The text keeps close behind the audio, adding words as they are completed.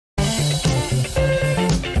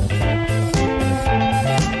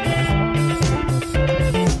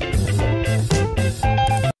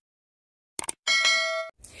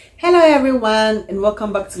everyone, and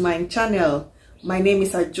welcome back to my channel. My name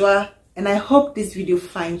is Ajwa, and I hope this video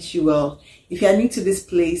finds you well. If you are new to this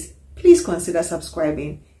place, please consider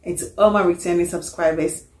subscribing, and to all my returning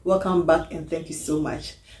subscribers, welcome back and thank you so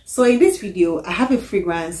much. So in this video, I have a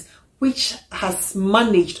fragrance which has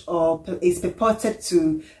managed or is purported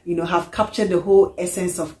to, have captured the whole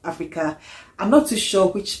essence of Africa. I'm not too sure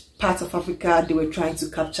which part of Africa they were trying to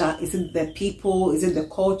capture. Is it the people? Is it the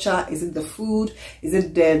culture? Is it the food? Is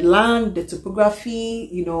it the land, the topography,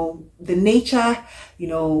 the nature?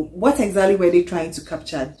 What exactly were they trying to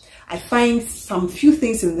capture? I find some few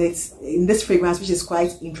things in this fragrance which is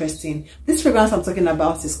quite interesting. This fragrance I'm talking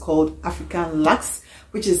about is called African Luxe,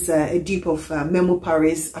 which is a dupe of Memo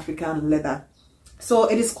Paris African leather.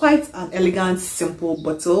 So it is quite an elegant, simple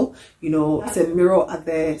bottle. It's a mirror at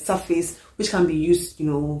the surface, which can be used,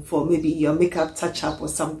 for maybe your makeup touch-up or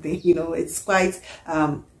something. It's quite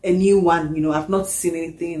a new one. I've not seen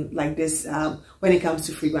anything like this when it comes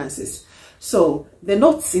to fragrances. So the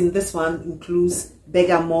notes in this one includes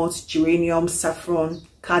bergamot, geranium, saffron,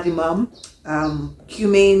 cardamom,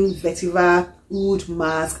 cumin, vetiver, oud,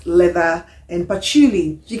 musk, leather, and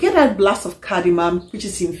patchouli. You get that blast of cardamom, which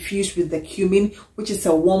is infused with the cumin, which is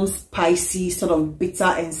a warm, spicy, sort of bitter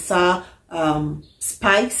and sour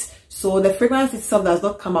spice. So the fragrance itself does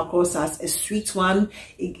not come across as a sweet one.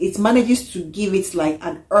 It manages to give it like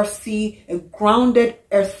an earthy, a grounded,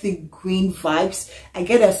 earthy green vibes. I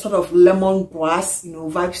get a sort of lemongrass,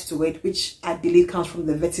 vibes to it, which I believe comes from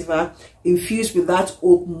the vetiver, infused with that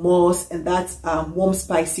oak moss and that warm,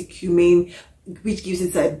 spicy cumin, which gives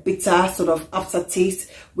it a bitter sort of aftertaste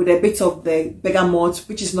with a bit of the bergamot,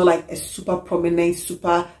 which is not like a super prominent,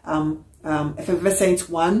 super effervescent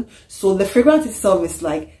one. So the fragrance itself is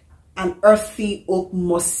like an earthy, oak,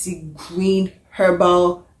 mossy, green,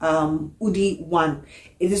 herbal, woody one.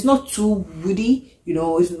 It is not too woody,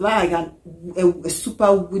 it's like a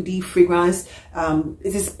super woody fragrance.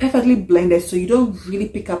 It is perfectly blended, so you don't really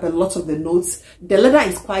pick up a lot of the notes. The leather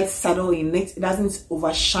is quite subtle in it. It doesn't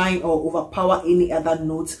overshine or overpower any other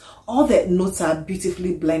notes. All the notes are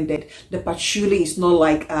beautifully blended. The patchouli is not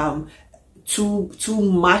like too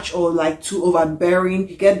much or like too overbearing.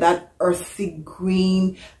 You get that earthy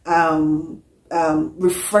green,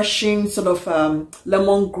 refreshing sort of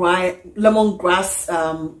lemongrass,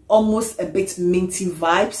 almost a bit minty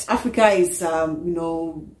vibes. Africa is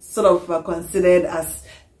sort of considered as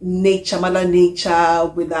nature, mother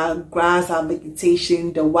nature, with our grass, our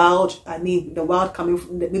vegetation, the wild coming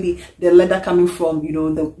from maybe the leather coming from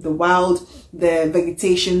the wild, the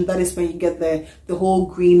vegetation. That is when you get the whole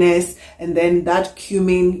greenness, and then that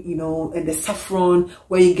cumin, and the saffron,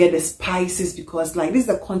 where you get the spices, because like this is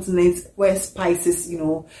a continent where spices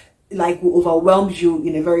like will overwhelm you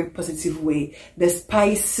in a very positive way. The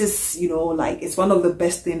spices, like it's one of the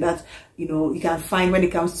best things that you can find when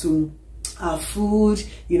it comes to food,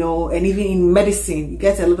 and even in medicine. You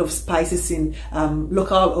get a lot of spices in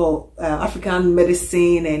local or African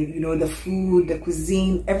medicine, and the food, the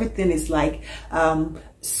cuisine, everything is like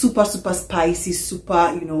super spicy,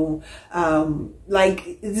 super like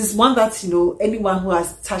it is one that anyone who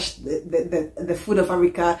has touched the food of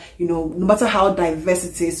Africa, no matter how diverse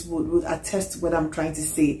it is, would attest to what I'm trying to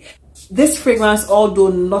say. This fragrance, although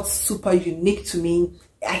not super unique to me,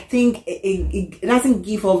 I think it doesn't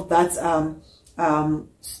give off that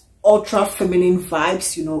ultra feminine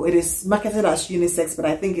vibes. It is marketed as unisex, but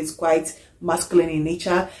I think it's quite masculine in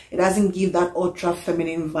nature. It doesn't give that ultra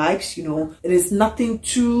feminine vibes. It is nothing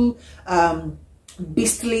too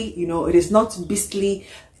beastly. It is not beastly,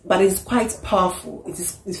 but it's quite powerful. It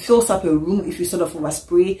fills up a room if you sort of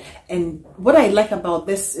overspray. And what I like about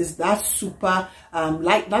this is that super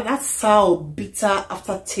like that sour, bitter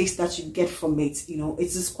aftertaste that you get from it. It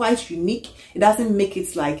is quite unique. It doesn't make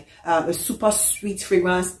it like a super sweet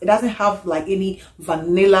fragrance. It doesn't have like any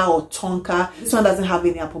vanilla or tonka. This one doesn't have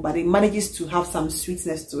any apple, but it manages to have some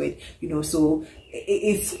sweetness to it. So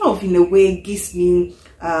it sort of in a way gives me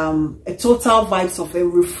a total vibes of a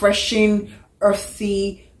refreshing,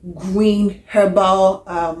 earthy, green, herbal,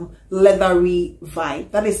 leathery vibe.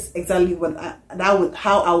 That is exactly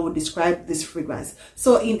how I would describe this fragrance.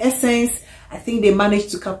 So in essence, I think they managed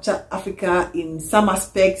to capture Africa in some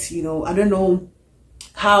aspects. I don't know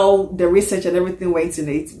how the research and everything went in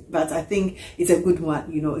it, but I think it's a good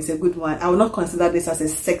one. It's a good one. I will not consider this as a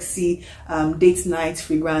sexy date night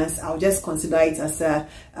fragrance. I'll just consider it as a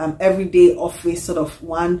everyday office sort of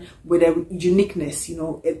one with a uniqueness.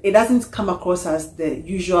 It doesn't come across as the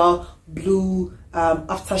usual blue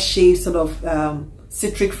aftershave sort of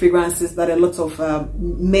citric fragrances that a lot of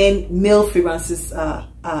male fragrances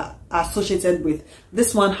are associated with.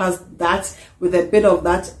 This one has that with a bit of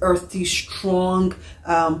that earthy, strong,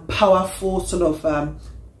 powerful sort of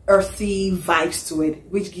earthy vibes to it,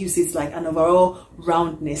 which gives it like an overall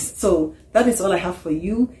roundness. So that is all I have for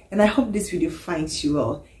you, and I hope this video finds you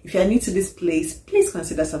well. If you are new to this place, please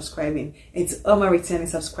consider subscribing. And to all my returning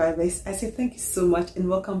subscribers, I say thank you so much and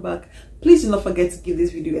welcome back. Please do not forget to give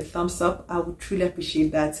this video a thumbs up. I would truly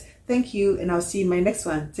appreciate that. Thank you, and I'll see you in my next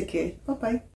one. Take care. Bye bye.